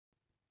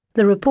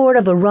The report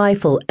of a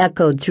rifle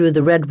echoed through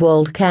the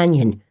red-walled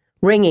canyon,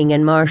 ringing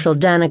in Marshal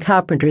Dana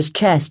Carpenter's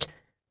chest.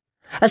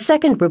 A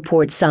second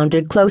report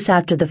sounded close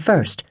after the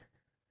first.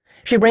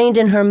 She reined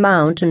in her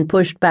mount and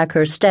pushed back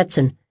her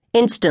Stetson,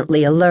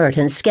 instantly alert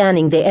and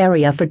scanning the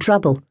area for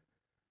trouble.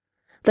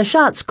 The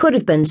shots could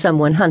have been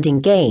someone hunting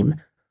game,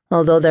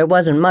 although there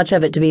wasn't much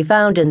of it to be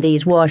found in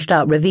these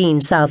washed-out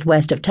ravines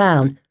southwest of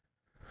town.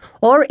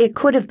 Or it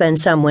could have been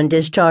someone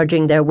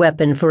discharging their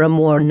weapon for a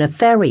more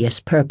nefarious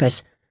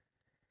purpose.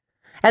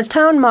 As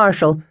town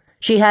marshal,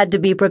 she had to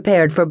be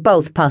prepared for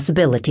both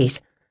possibilities.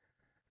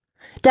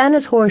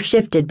 Dana's horse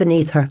shifted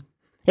beneath her,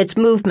 its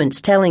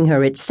movements telling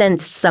her it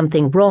sensed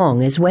something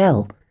wrong as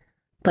well.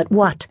 But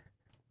what?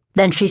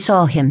 Then she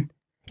saw him,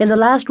 in the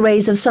last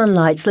rays of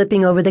sunlight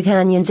slipping over the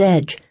canyon's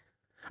edge.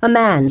 A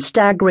man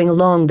staggering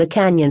along the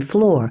canyon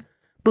floor,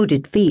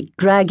 booted feet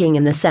dragging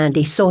in the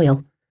sandy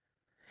soil.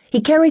 He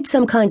carried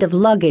some kind of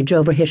luggage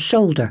over his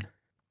shoulder.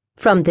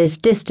 From this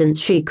distance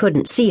she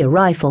couldn't see a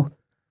rifle.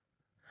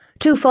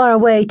 Too far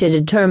away to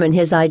determine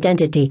his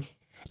identity,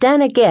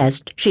 Dana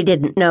guessed she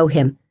didn't know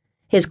him.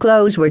 His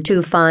clothes were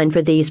too fine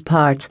for these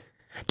parts.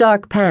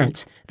 Dark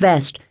pants,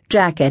 vest,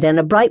 jacket, and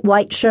a bright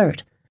white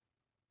shirt.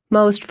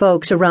 Most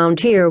folks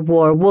around here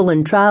wore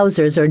woolen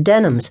trousers or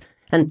denims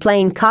and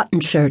plain cotton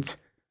shirts.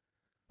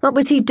 What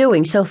was he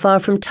doing so far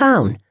from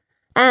town?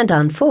 And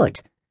on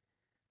foot?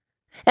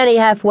 Any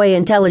halfway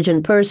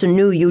intelligent person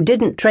knew you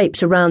didn't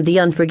traipse around the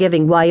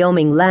unforgiving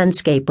Wyoming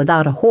landscape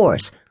without a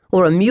horse,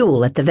 or a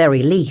mule at the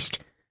very least.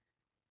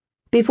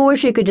 Before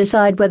she could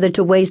decide whether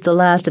to waste the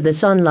last of the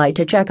sunlight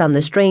to check on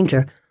the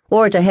stranger,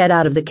 or to head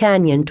out of the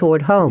canyon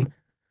toward home,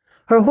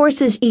 her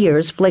horse's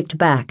ears flicked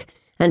back,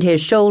 and his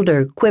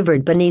shoulder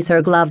quivered beneath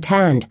her gloved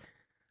hand.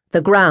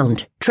 The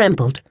ground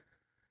trembled.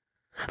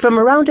 From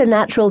around a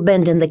natural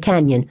bend in the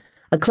canyon,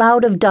 a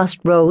cloud of dust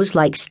rose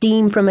like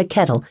steam from a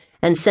kettle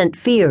and sent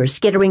fear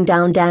skittering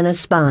down Dana's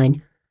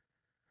spine.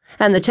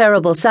 And the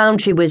terrible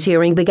sound she was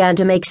hearing began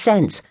to make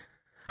sense.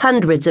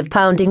 Hundreds of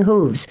pounding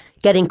hooves,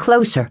 getting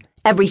closer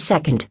every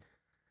second.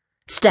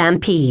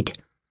 Stampede.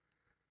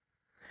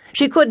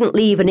 She couldn't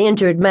leave an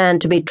injured man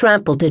to be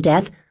trampled to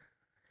death.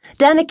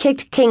 Dana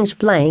kicked King's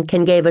flank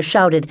and gave a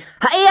shouted,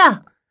 "Hi-ya!"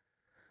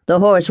 The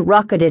horse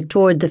rocketed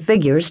toward the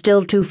figure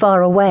still too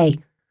far away.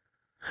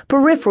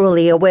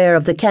 Peripherally aware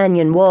of the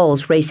canyon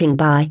walls racing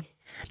by,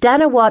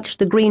 Dana watched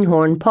the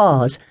greenhorn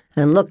pause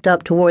and looked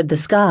up toward the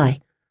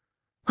sky.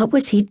 What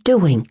was he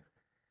doing?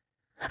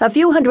 A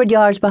few hundred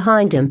yards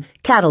behind him,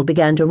 cattle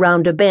began to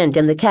round a bend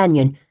in the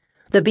canyon.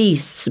 The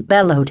beasts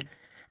bellowed,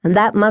 and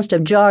that must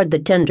have jarred the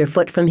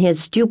tenderfoot from his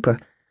stupor,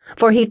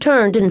 for he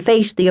turned and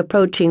faced the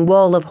approaching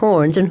wall of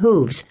horns and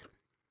hooves.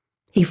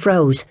 He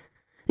froze,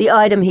 the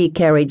item he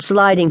carried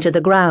sliding to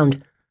the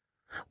ground.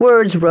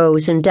 Words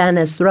rose in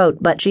Dana's throat,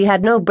 but she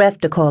had no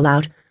breath to call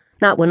out,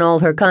 not when all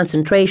her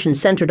concentration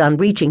centered on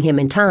reaching him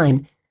in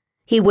time.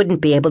 He wouldn't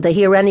be able to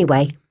hear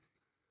anyway.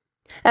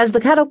 As the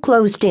cattle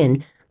closed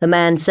in, the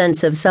man's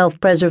sense of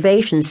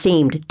self-preservation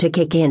seemed to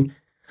kick in,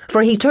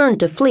 for he turned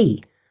to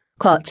flee,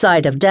 caught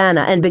sight of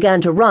Dana, and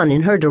began to run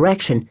in her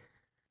direction.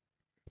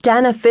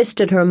 Dana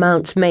fisted her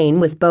mount's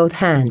mane with both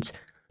hands,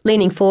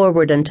 leaning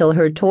forward until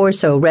her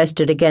torso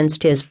rested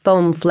against his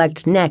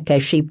foam-flecked neck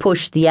as she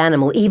pushed the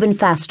animal even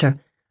faster.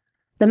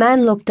 The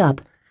man looked up,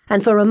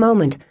 and for a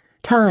moment,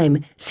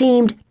 time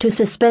seemed to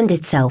suspend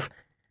itself.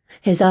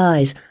 His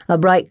eyes, a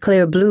bright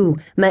clear blue,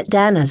 met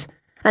Dana's,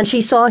 and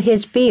she saw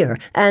his fear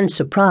and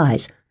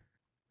surprise.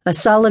 A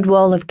solid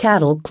wall of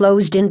cattle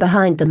closed in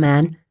behind the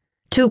man,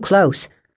 too close,